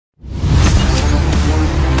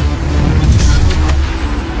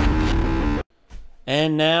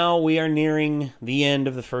And now we are nearing the end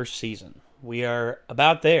of the first season. We are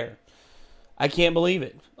about there. I can't believe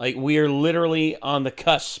it. Like, we are literally on the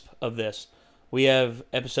cusp of this. We have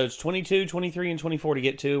episodes 22, 23, and 24 to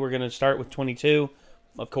get to. We're going to start with 22,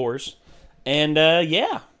 of course. And,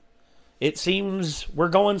 yeah. It seems we're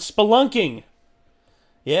going spelunking.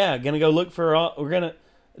 Yeah, going to go look for...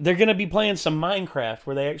 They're going to be playing some Minecraft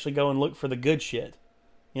where they actually go and look for the good shit.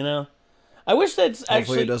 You know? I wish that's actually...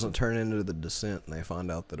 Hopefully it doesn't turn into The Descent and they find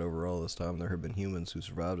out that over all this time there have been humans who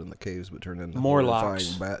survived in the caves but turned into Morlocks.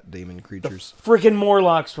 horrifying bat demon creatures. The friggin'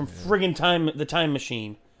 Morlocks from friggin' the Time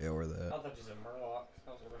Machine. Yeah, or that. I thought you said Murlocs.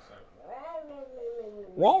 I was going to say...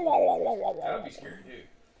 That'd be scary, too.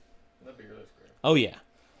 That'd be really scary. Oh, yeah.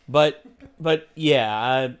 But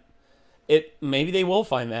yeah, maybe they will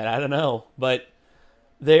find that. I don't know. But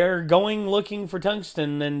they're going looking for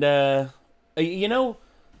tungsten, and, you know...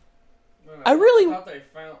 I thought they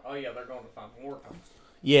found... Oh, yeah, they're going to find more tungsten.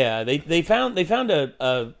 Yeah, they found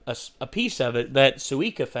a piece of it that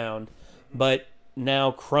Suika found, but now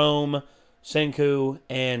Chrome, Senku,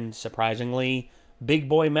 and surprisingly, Big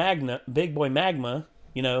Boy Magma,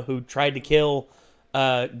 you know, who tried to kill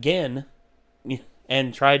Gen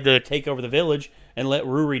and tried to take over the village and let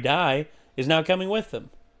Ruri die, is now coming with them.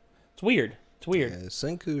 It's weird. It's weird. Yeah,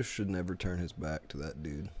 Senku should never turn his back to that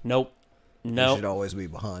dude. Nope. He should always be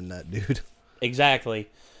behind that dude. Exactly.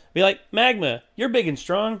 Be like, Magma, you're big and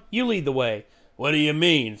strong. You lead the way. What do you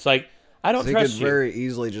mean? It's like, I don't trust you. He could very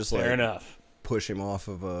easily just Fair enough. Push him off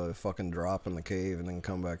of a fucking drop in the cave and then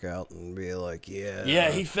come back out and be like, yeah. Yeah,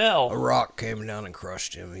 he fell. A rock came down and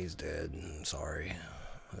crushed him. He's dead. Sorry.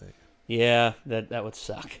 Yeah, that would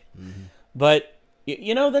suck. Mm-hmm. But,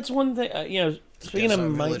 you know, that's one thing, you know, speaking of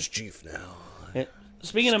village chief now.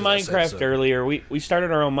 Speaking of Minecraft earlier, we started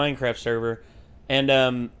our own Minecraft server,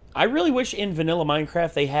 and I really wish in vanilla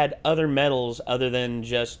Minecraft they had other metals other than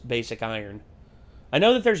just basic iron. I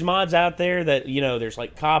know that there's mods out there that, you know, there's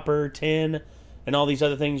like copper, tin, and all these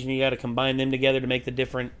other things, and you got to combine them together to make the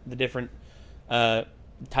different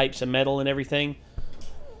types of metal and everything.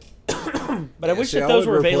 But I wish that those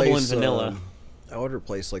were available in vanilla. I would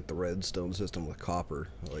replace like the redstone system with copper,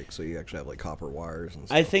 like so you actually have like copper wires and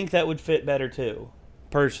stuff. I think that would fit better too,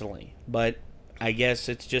 personally. But I guess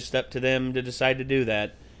it's just up to them to decide to do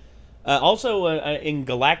that. Also, in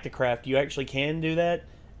Galacticraft, you actually can do that,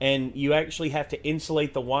 and you actually have to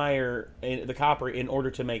insulate the wire, the copper, in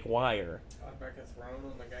order to make wire. I'd make a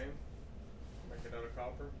throne in the game, make it out of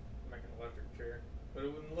copper, make an electric chair, but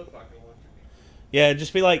it wouldn't look like an electric chair. Yeah,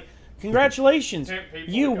 just be like, congratulations,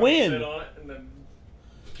 you win. Sit on it and then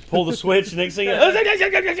pull the switch, next thing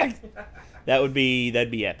that'd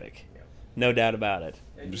be epic. No doubt about it.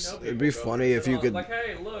 It'd be funny if you could... Like,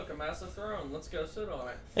 hey, look, a massive throne. Let's go sit on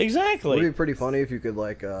it. Exactly. It would be pretty funny if you could,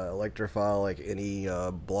 like, electrify, like, any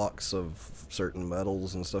blocks of certain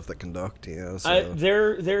metals and stuff that conduct, you know? So.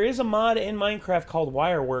 There is a mod in Minecraft called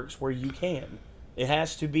Wireworks where you can. It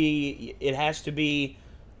has to be...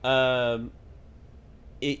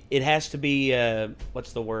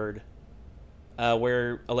 what's the word?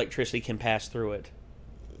 Where electricity can pass through it.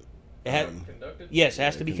 Conductive? Yes, it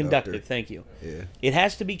has to be conductive. Thank you. Yeah. It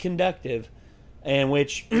has to be conductive, and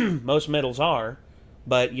which most metals are,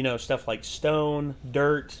 but you know, stuff like stone,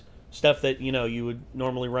 dirt, stuff that you know you would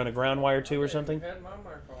normally run a ground wire to or something.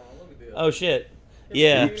 Oh shit!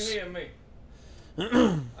 Yeah.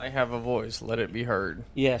 I have a voice. Let it be heard.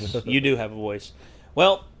 Yes, you do have a voice.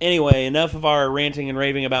 Well, anyway, enough of our ranting and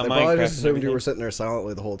raving about Minecraft. They probably just assumed you were sitting there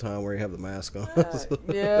silently the whole time where you have the mask on.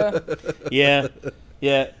 Yeah.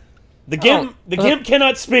 Yeah. The gimp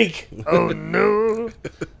cannot speak. Oh no.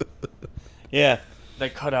 Yeah. They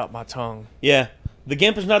cut out my tongue. Yeah. The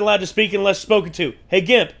gimp is not allowed to speak unless spoken to. Hey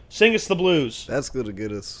gimp, sing us the blues. That's going to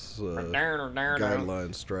get us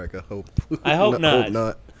guideline strike, I hope. I hope not. Hope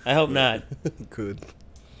not. I hope not. Could.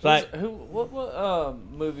 But What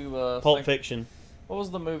movie was Pulp Fiction. What was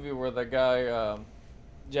the movie where the guy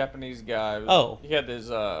Japanese guy he had his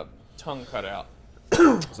tongue cut out?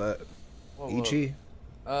 Was that Ichi?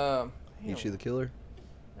 Ichi the Killer?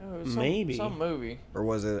 Maybe some movie. Or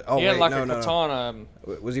was it? Oh, he had like a katana.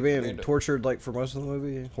 Was he being tortured like for most of the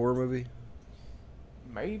movie? Horror movie?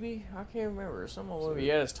 Maybe I can't remember. Some movie.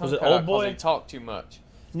 Yeah, his tongue was it cut Old out Boy? He talked too much.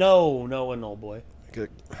 No, it wasn't Old Boy. I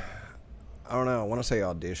don't know. I want to say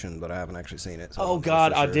Audition, but I haven't actually seen it. So oh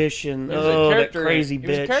God, Audition! Sure. Oh, that crazy bitch. He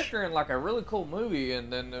was a character in like a really cool movie,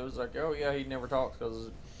 and then it was like, oh yeah, he never talks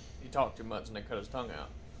because he talked too much, and they cut his tongue out.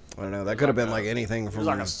 I don't know. That could have been like anything from... It was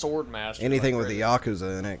like a sword master. Anything with the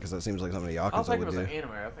Yakuza in it, because that seems like something the Yakuza would do. I don't think it was an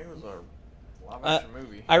anime. I think it was a live-action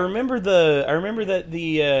movie. I remember that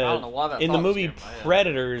the I don't know why that in the movie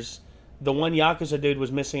Predators, the one Yakuza dude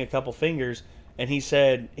was missing a couple fingers, and he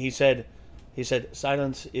said,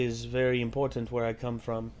 silence is very important where I come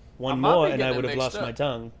from. One more, and I would have lost my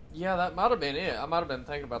tongue. Yeah, that might have been it. I might have been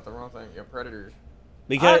thinking about the wrong thing. Yeah, Predators.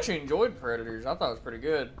 Because I actually enjoyed Predators. I thought it was pretty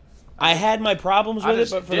good. I had my problems with it,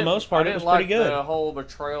 but for the most part, it was pretty good. The whole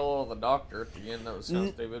betrayal of the Doctor at the end, that was so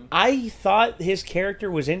stupid. I thought his character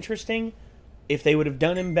was interesting if they would have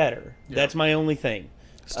done him better. Yeah. That's my only thing.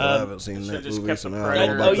 Still haven't seen that movie, so now I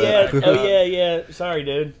don't know oh, about that. Oh, yeah. Sorry,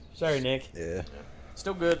 dude. Sorry, Nick. Yeah.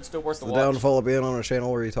 Still good, still worth the watch. The downfall of being on a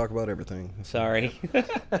channel where you talk about everything. Sorry. You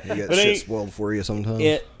get shit spoiled for you sometimes.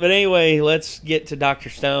 Yeah, but anyway, let's get to Dr.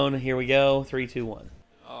 Stone. Here we go. 3, 2, 1.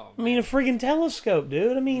 I mean, a friggin' telescope,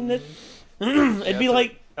 dude. I mean, that it'd be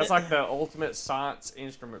like... That's like the ultimate science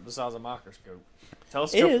instrument besides a microscope.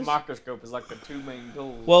 Telescope and microscope is like the two main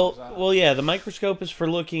tools. Well, yeah, the microscope is for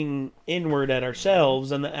looking inward at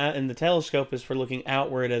ourselves, and the telescope is for looking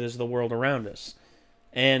outward at the world around us.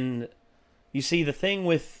 And you see, the thing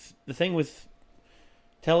with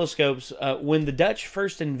telescopes, when the Dutch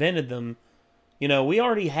first invented them, we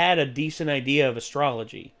already had a decent idea of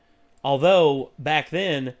astrology. Although, back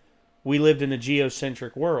then, we lived in a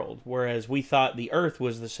geocentric world, whereas we thought the Earth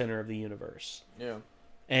was the center of the universe. Yeah.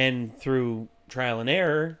 And through trial and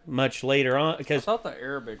error, much later on... I thought the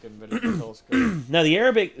Arabic invented the telescope. No, the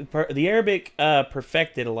Arabic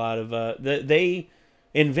perfected a lot of... they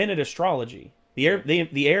invented astrology. The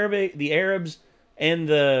Arabs and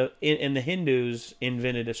the Hindus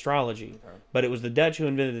invented astrology. Okay. But it was the Dutch who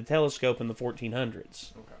invented the telescope in the 1400s.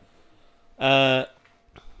 Okay.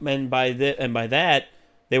 And by that,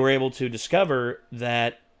 they were able to discover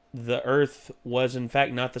that the Earth was in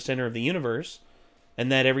fact not the center of the universe,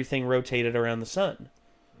 and that everything rotated around the sun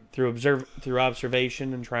through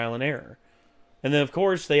observation and trial and error. And then, of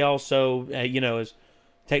course, they also, as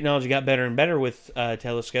technology got better and better with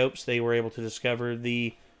telescopes, they were able to discover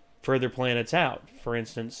the further planets out. For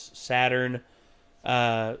instance, Saturn,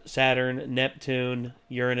 Neptune,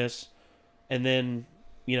 Uranus, and then,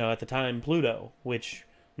 at the time, Pluto, which...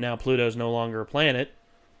 Now Pluto's no longer a planet.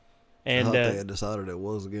 And I thought they had decided it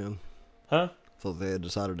was again. Huh? I thought they had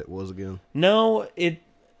decided it was again. No, it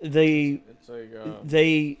is a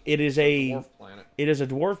dwarf planet. It is a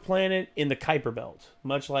dwarf planet in the Kuiper belt,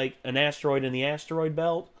 much like an asteroid in the asteroid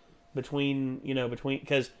belt between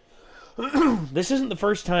because this isn't the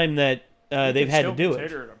first time that they've had to do it.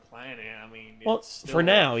 Consider it a planet. I mean, well, for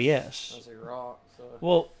now, yes. It's a rock. So.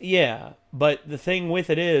 Well, yeah, but the thing with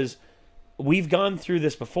it is, we've gone through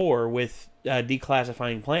this before with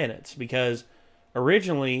declassifying planets, because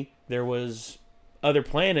originally there was other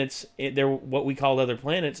planets, what we called other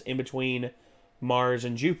planets in between Mars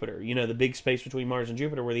and Jupiter. The big space between Mars and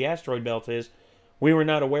Jupiter where the asteroid belt is. We were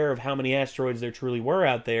not aware of how many asteroids there truly were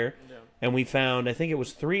out there, and we found, I think it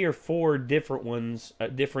was 3 or 4 different ones,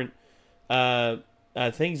 different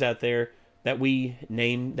things out there that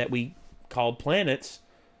we called planets.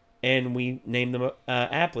 And we named them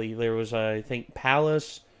aptly. There was, I think,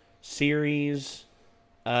 Pallas, Ceres,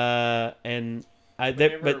 and...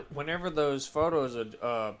 Whenever those photos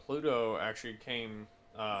of Pluto actually came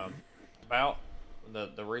about,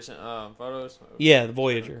 the recent photos... Yeah, the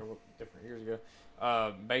Voyager. Different years ago.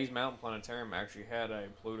 Bays Mountain Planetarium actually had a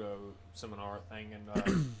Pluto seminar thing, and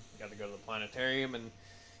got to go to the planetarium, and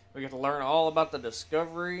we got to learn all about the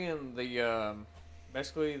discovery and the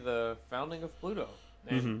basically the founding of Pluto.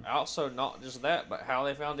 And also, not just that, but how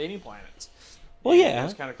they found any planets. Well, yeah.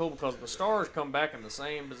 It's kind of cool because the stars come back in the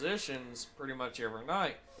same positions pretty much every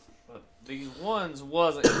night. But these ones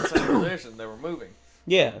wasn't in the same position. They were moving.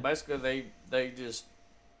 Yeah. Basically, they just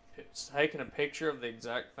taking a picture of the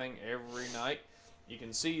exact thing every night. You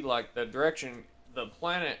can see, like, the direction the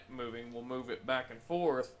planet moving will move it back and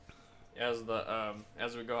forth as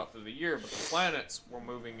we go out through the year. But the planets were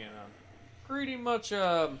moving in a pretty much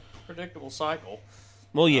predictable cycle.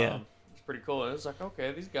 Well, yeah. It's pretty cool. It's like,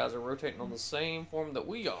 okay, these guys are rotating on the same form that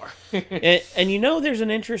we are. and there's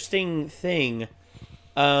an interesting thing.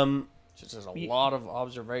 Just there's a lot of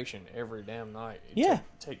observation every damn night. It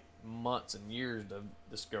take months and years to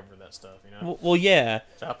discover that stuff, Well, yeah.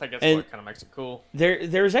 So I think that's what kind of makes it cool.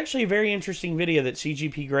 There's actually a very interesting video that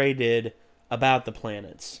CGP Grey did about the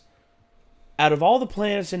planets. Out of all the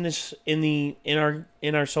planets in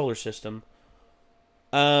our solar system,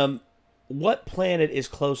 what planet is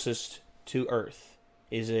closest to Earth?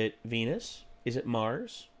 Is it Venus? Is it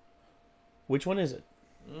Mars? Which one is it?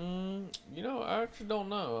 I actually don't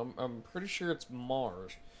know. I'm pretty sure it's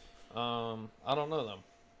Mars. I don't know though.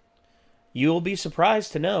 You'll be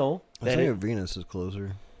surprised to know that I think Venus is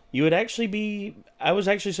closer. You would actually be. I was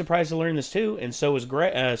actually surprised to learn this too, and so was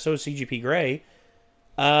CGP Grey.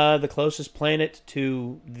 The closest planet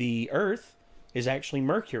to the Earth is actually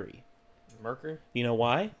Mercury. Mercury? You know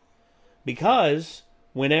why? Because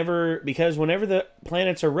whenever the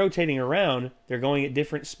planets are rotating around, they're going at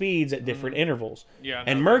different speeds at different intervals. Yeah.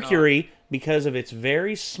 And Mercury, because of its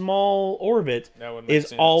very small orbit,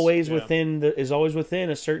 is always within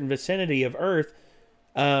a certain vicinity of Earth,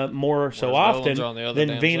 more so often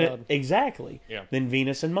than Venus. Exactly. Yeah. Than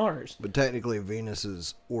Venus and Mars. But technically,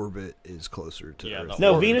 Venus's orbit is closer to Earth.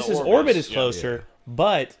 No, Venus's orbit is closer,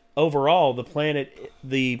 but overall, the planet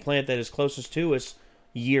that is closest to us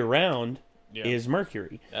year round is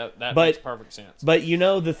Mercury. That makes perfect sense. But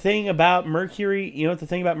the thing about Mercury,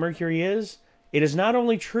 is? It is not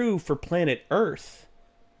only true for planet Earth,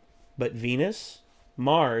 but Venus,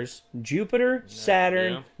 Mars, Jupiter,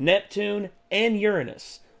 Saturn, Neptune, and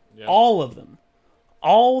Uranus. Yeah. All of them.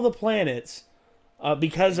 All the planets,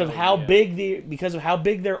 because of how big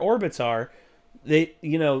their orbits are,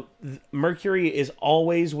 Mercury is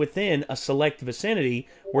always within a select vicinity,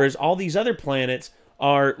 whereas all these other planets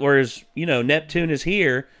Neptune is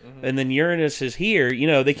here, and then Uranus is here.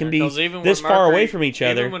 They can be this far away from each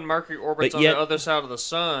other. Even when Mercury orbits on the other side of the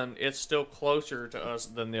sun, it's still closer to us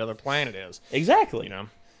than the other planet is. Exactly.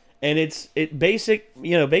 And basic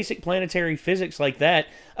planetary physics like that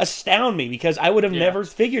astound me, because I would have never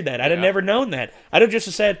figured that. I'd have never known that. I'd have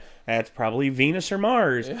just said that's probably Venus or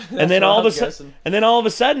Mars. Yeah, and then all of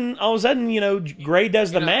a sudden, Gray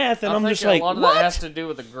does the math, and I'm just like, what? A lot of that has to do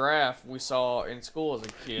with the graph we saw in school as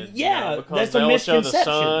a kid. Yeah, because that's a misconception. Show the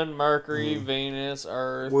sun, Mercury, Venus,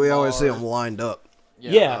 Earth. We always see them lined up.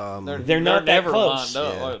 Yeah, they're not that never close. lined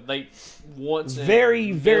up. Yeah. They once in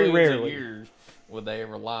very rarely years would they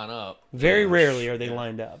ever line up. Very rarely are they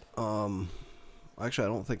lined up. Actually, I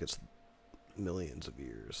don't think it's millions of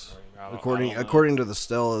years. According to the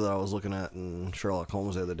stela that I was looking at in Sherlock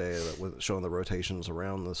Holmes the other day, that was showing the rotations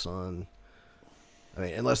around the sun. I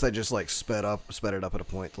mean, unless they just sped it up at a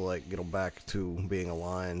point to get them back to being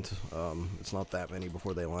aligned. It's not that many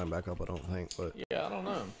before they line back up, I don't think. But yeah, I don't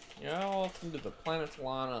know. How often do the planets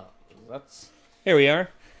line up? Here we are.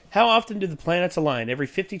 How often do the planets align? Every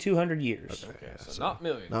 5,200 years. Okay, so not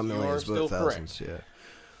millions. Not millions, but thousands. Correct.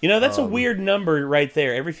 Yeah. That's a weird number right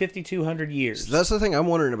there. Every 5,200 years. So that's the thing I'm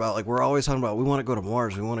wondering about. We're always talking about we want to go to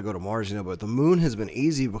Mars. We want to go to Mars, but the moon has been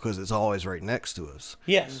easy because it's always right next to us.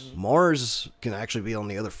 Yes. Mars can actually be on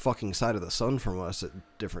the other fucking side of the sun from us at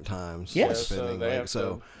different times. Yes.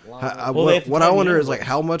 What I wonder is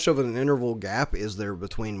how much of an interval gap is there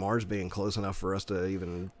between Mars being close enough for us to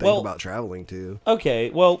even think about traveling to? Okay.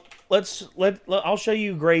 Well, I'll show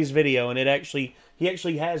you Gray's video, and he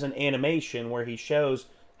actually has an animation where he shows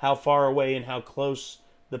how far away and how close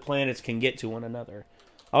the planets can get to one another.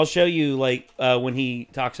 I'll show you, when he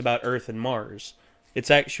talks about Earth and Mars. It's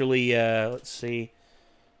actually, let's see,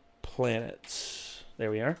 planets. There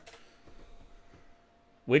we are.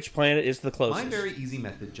 Which planet is the closest? My very easy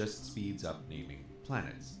method just speeds up naming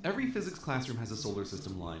planets. Every physics classroom has a solar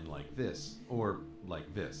system line like this, or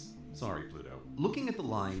like this. Sorry, Pluto. Looking at the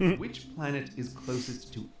line, which planet is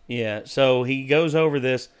closest to... Yeah, so he goes over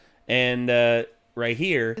this, and right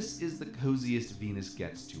here... This is the coziest Venus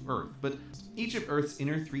gets to Earth, but each of Earth's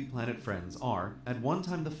inner 3-planet friends are, at one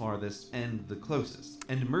time, the farthest and the closest.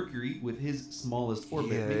 And Mercury, with his smallest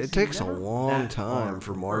orbit... Yeah, it takes a long time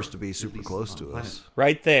for Mars to be super close to us.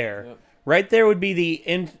 Right there. Yep. Right there would be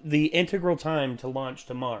the integral time to launch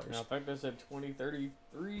to Mars. Now, I think they said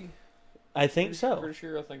 2033... I think so. Pretty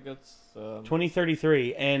sure. I think that's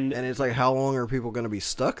 2033, and it's how long are people going to be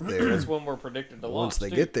stuck there? That's when we're predicted to launch. Once they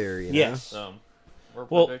get there, yes. We're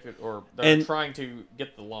predicted, or they're trying to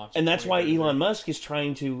get the launch, and that's why Elon Musk is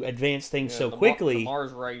trying to advance things so quickly. The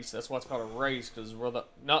Mars race. That's why it's called a race, because we're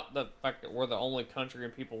not the fact that we're the only country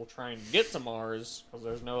and people trying to get to Mars, because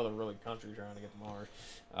there's no other really country trying to get to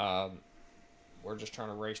Mars. We're just trying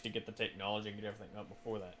to race to get the technology and get everything up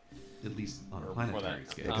before that. At least on a planetary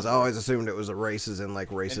scale. Because I always assumed it was a race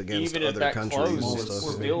against other countries and stuff. It's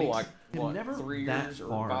still 3 years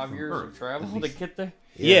or 5 years of travel to get there.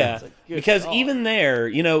 Yeah, because even there,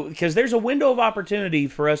 because there's a window of opportunity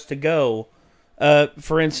for us to go.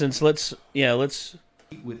 For instance, let's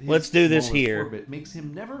do this here. Orbit makes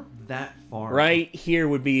him never that far. Right here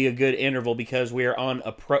would be a good interval because we are on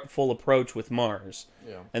a full approach with Mars.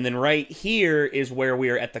 Yeah. And then right here is where we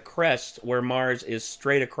are at the crest, where Mars is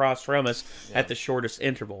straight across from us at the shortest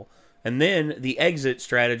interval. And then the exit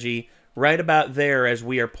strategy right about there as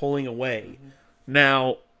we are pulling away. Mm-hmm.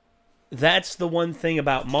 Now, that's the one thing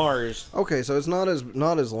about Mars. Okay, so it's not as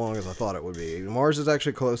long as I thought it would be. Mars is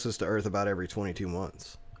actually closest to Earth about every 22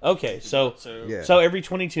 months. Okay, so every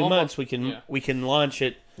 22 months we can launch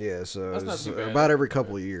it Yeah, so That's not it's too bad. about every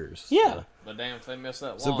couple of years. Yeah. But damn, if they miss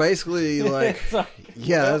that So launch. basically, like,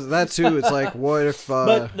 yeah, that too. It's like, what if?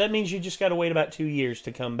 But that means you just got to wait about 2 years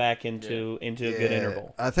to come back into a good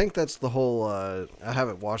interval. I think that's the whole. I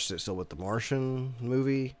haven't watched it still with the Martian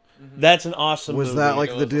movie. That's an awesome Was movie. that like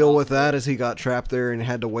It the was deal with awesome. that? Is he got trapped there and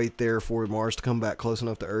had to wait there for Mars to come back close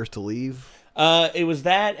enough to Earth to leave? It was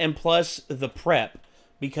that, and plus the prep,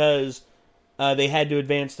 because they had to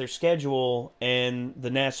advance their schedule, and the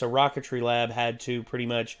NASA rocketry lab had to pretty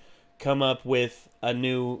much come up with a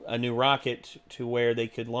new rocket to where they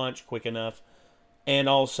could launch quick enough, and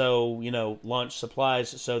also launch supplies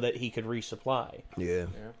so that he could resupply. Yeah.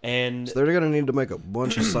 And So they're going to need to make a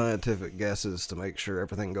bunch of scientific guesses to make sure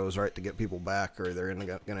everything goes right to get people back, or they're going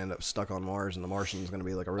to end up stuck on Mars, and the Martian's going to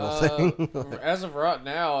be like a real thing. As of right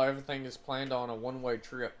now, everything is planned on a one-way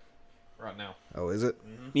trip. Right now. Oh, is it?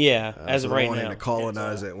 yeah, as So of they're right wanting now, to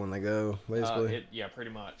colonize it when they go, basically. Yeah,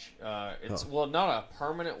 pretty much. It's well, not a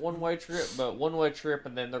permanent one-way trip, but one-way trip,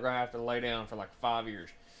 and then they're gonna have to lay down for like 5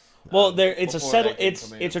 years. well, it's a before they can it's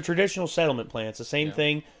come in. it's a traditional settlement plan. It's the same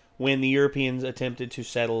thing when the Europeans attempted to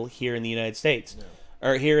settle here in the United States,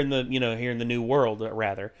 or here in the here in the New World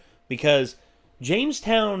rather, because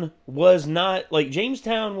Jamestown was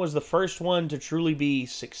Jamestown was the first one to truly be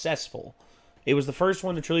successful. It was the first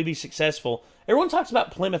one to truly be successful. Everyone talks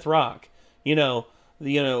about Plymouth Rock. What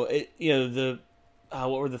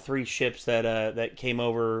were the 3 ships that came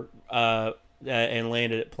over and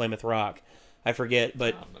landed at Plymouth Rock? I forget,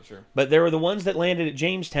 but I'm not sure. But there were the ones that landed at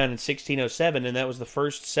Jamestown in 1607, and that was the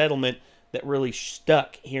first settlement that really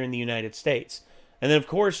stuck here in the United States. And then, of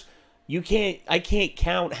course, I can't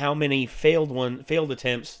count how many failed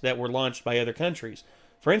attempts that were launched by other countries.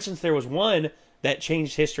 For instance, there was one that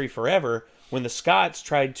changed history forever. When the Scots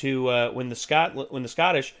tried to, when the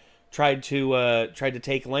Scottish tried to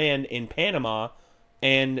take land in Panama,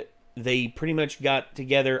 and they pretty much got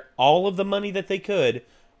together all of the money that they could,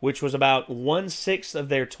 which was about 1/6 of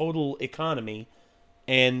their total economy,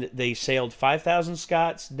 and they sailed 5,000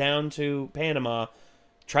 Scots down to Panama,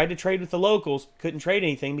 tried to trade with the locals, couldn't trade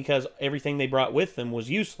anything because everything they brought with them was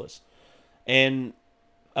useless, and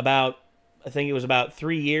I think it was about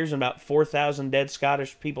 3 years and about 4,000 dead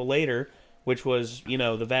Scottish people later, which was,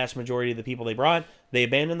 the vast majority of the people they brought, they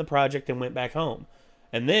abandoned the project and went back home.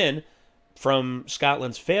 And then, from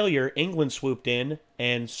Scotland's failure, England swooped in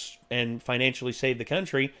and financially saved the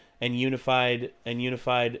country and unified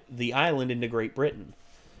the island into Great Britain.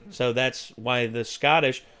 So that's why the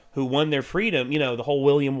Scottish, who won their freedom, the whole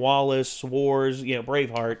William Wallace wars,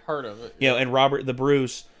 Braveheart, Heard of it. and Robert the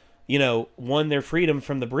Bruce, won their freedom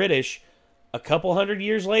from the British. A couple hundred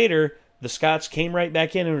years later, the Scots came right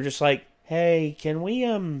back in and were just like, "Hey, can we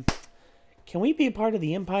be a part of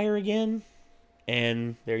the Empire again?"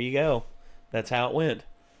 And there you go. That's how it went.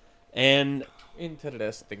 And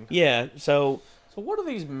Interesting. yeah, so So what are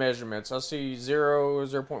these measurements? I see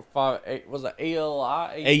 0.58. Was it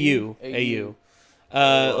ALI? AU.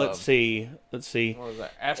 Let's see. What is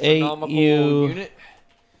that? Astronomical AU. unit?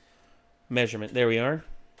 Measurement. There we are.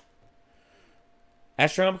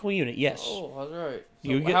 Astronomical unit, yes. Oh, that's right. So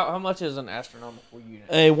You get- how much is an astronomical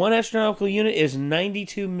unit? One astronomical unit is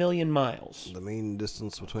 92 million miles. The mean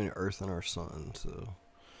distance between Earth and our sun. So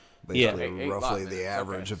Yeah. basically, Eight roughly light the minutes.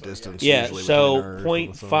 average Okay, of so yeah. distance. Yeah, usually so between Earth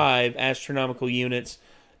and the sun. 0.5 astronomical units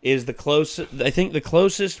is the closest. I think the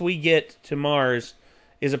closest we get to Mars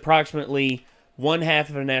is approximately 1/2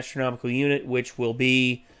 of an astronomical unit, which will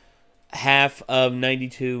be half of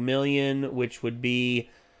 92 million, which would be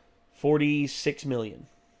 46 million.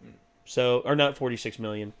 So, or not 46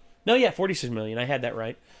 million. No, yeah, 46 million. I had that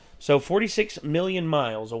right. So 46 million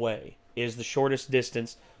miles away is the shortest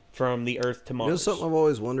distance from the Earth to You know Mars. something I've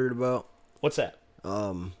always wondered about? What's that?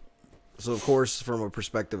 So, of course, from a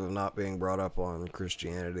perspective of not being brought up on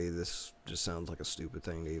Christianity, this just sounds like a stupid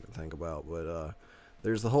thing to even think about. But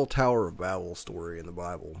there's the whole Tower of Babel story in the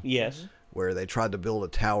Bible, Yes. where they tried to build a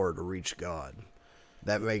tower to reach God.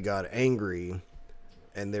 That made God angry,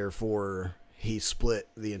 and therefore he split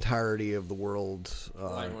the entirety of the world,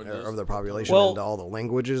 Languages. of their population Well- into all the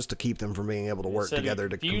languages to keep them from being able to work Said he together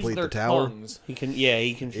to confused complete their the tower. tongues, He confused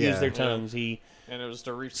Yeah. their tongues. and it was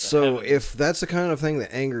to reach the So heavens. if that's the kind of thing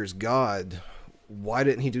that angers God, why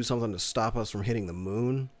didn't he do something to stop us from hitting the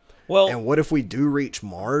moon? Well, And what if we do reach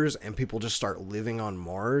Mars and people just start living on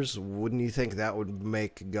Mars? Wouldn't you think that would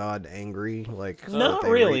make God angry? Like, Not that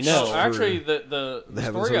they really, reached no. So through- actually, the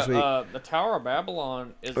heavens, story so to of the Tower of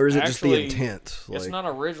Babylon is or is it just the actually, intent? It's Like, not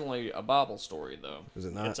originally a Bible story, though. Is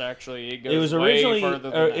it not? It's actually it goes it was way originally further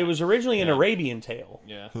than that. it was originally an Yeah. Arabian tale.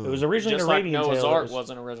 Yeah, It was originally just an like Arabian Noah's tale. Ark that was-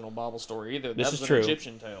 wasn't an original Bible story either. This That is was true. an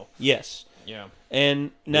Egyptian tale. Yes. Yeah.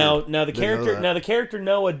 And now the Didn't character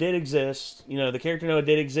Noah did exist. The character Noah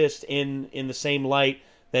did exist in the same light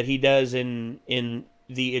that he does in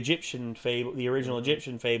the Egyptian fable, the original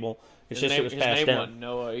Egyptian fable. It's just it was passed his name down. Wasn't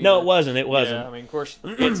Noah either. No, it wasn't. It wasn't. Yeah, I mean, of course,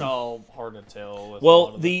 it's all hard to tell.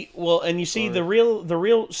 With And you see the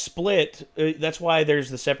real split. That's why there's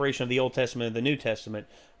the separation of the Old Testament and the New Testament.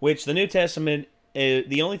 Which the New Testament,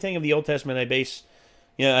 the only thing of the Old Testament I base,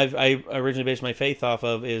 I originally based my faith off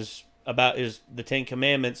of is the Ten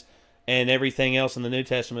Commandments, and everything else in the New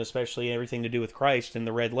Testament, especially everything to do with Christ and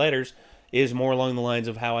the red letters, is more along the lines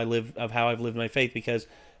of how I've lived my faith. Because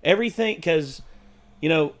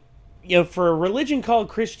for a religion called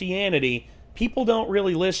Christianity, people don't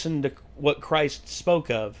really listen to what Christ spoke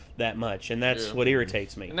of that much, and that's what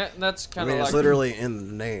irritates me. And that's kind of it's literally in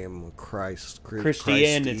the name,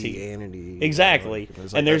 Christianity. Exactly.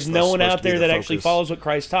 And there's no one out there that actually follows what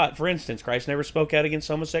Christ taught. For instance, Christ never spoke out against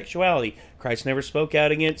homosexuality. Christ never spoke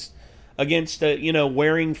out against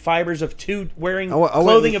wearing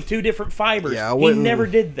clothing of two different fibers. Yeah, he never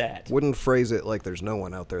did that. Wouldn't phrase it like there's no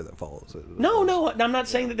one out there that follows it. No, I'm not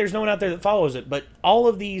saying that there's no one out there that follows it, but all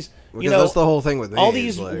of these, that's the whole thing with me. All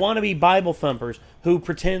these wannabe Bible thumpers who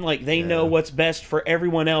pretend like they know what's best for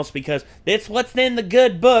everyone else because it's what's in the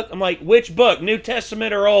good book. I'm like, which book, New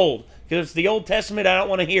Testament or Old? Because it's the Old Testament, I don't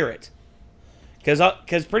want to hear it.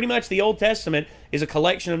 Because pretty much the Old Testament is a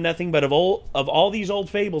collection of nothing but of all these old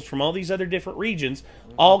fables from all these other different regions,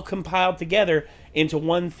 all compiled together into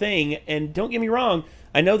one thing. And don't get me wrong,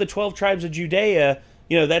 I know the 12 tribes of Judea,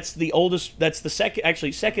 that's the oldest, that's the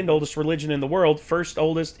second oldest religion in the world. First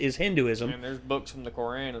oldest is Hinduism. And there's books from the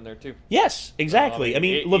Quran in there too. Yes, exactly.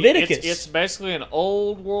 Leviticus. It's basically an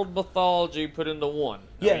old world mythology put into one.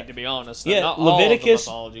 I mean, to be honest. Yeah, not Leviticus.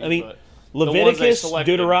 All of the mythologies, but Leviticus,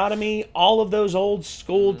 Deuteronomy, all of those old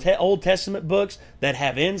school Old Testament books that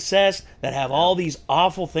have incest, that have all these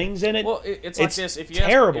awful things in it. Well, it's like this. If you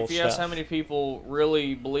ask how many people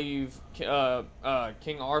really believe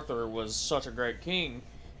King Arthur was such a great king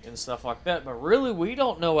and stuff like that, but really we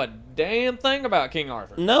don't know a damn thing about King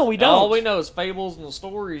Arthur. No, we don't. All we know is fables and the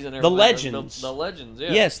stories and everything. The legends. The legends,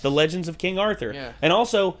 yeah. Yes, the legends of King Arthur. Yeah. And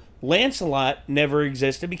also, Lancelot never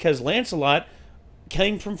existed because Lancelot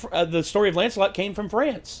came from the story of Lancelot came from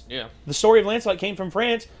France. Yeah, the story of Lancelot came from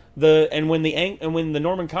France. When the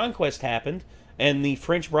Norman conquest happened and the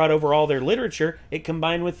French brought over all their literature, it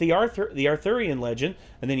combined with the Arthurian legend,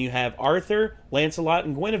 and then you have Arthur, Lancelot,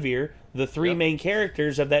 and Guinevere, the three main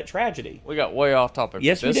characters of that tragedy. We got way off topic.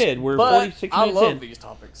 Yes, we did. We're but 46 minutes in. I love these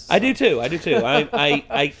topics. So. I do too.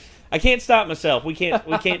 I can't stop myself. We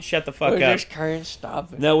can't shut the fuck up. We just can't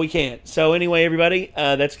stop it. No, we can't. So anyway, everybody,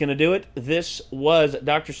 that's going to do it. This was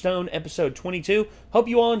Dr. Stone, episode 22. Hope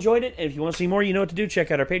you all enjoyed it. And if you want to see more, you know what to do.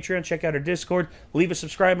 Check out our Patreon. Check out our Discord. Leave a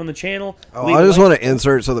subscribe on the channel. I just want to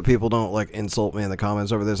insert so that people don't insult me in the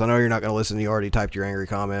comments over this. I know you're not going to listen. You already typed your angry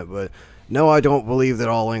comment, but no, I don't believe that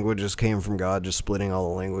all languages came from God just splitting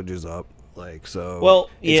all the languages up. It's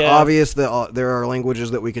obvious that there are languages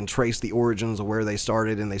that we can trace the origins of where they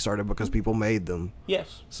started, and they started because people made them.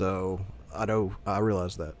 Yes. So I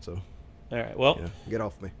realize that. So. All right. Well. Yeah, get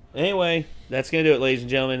off me. Anyway, that's gonna do it, ladies and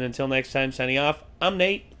gentlemen. Until next time, signing off. I'm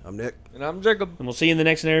Nate. I'm Nick. And I'm Jacob. And we'll see you in the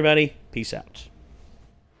next one, everybody. Peace out.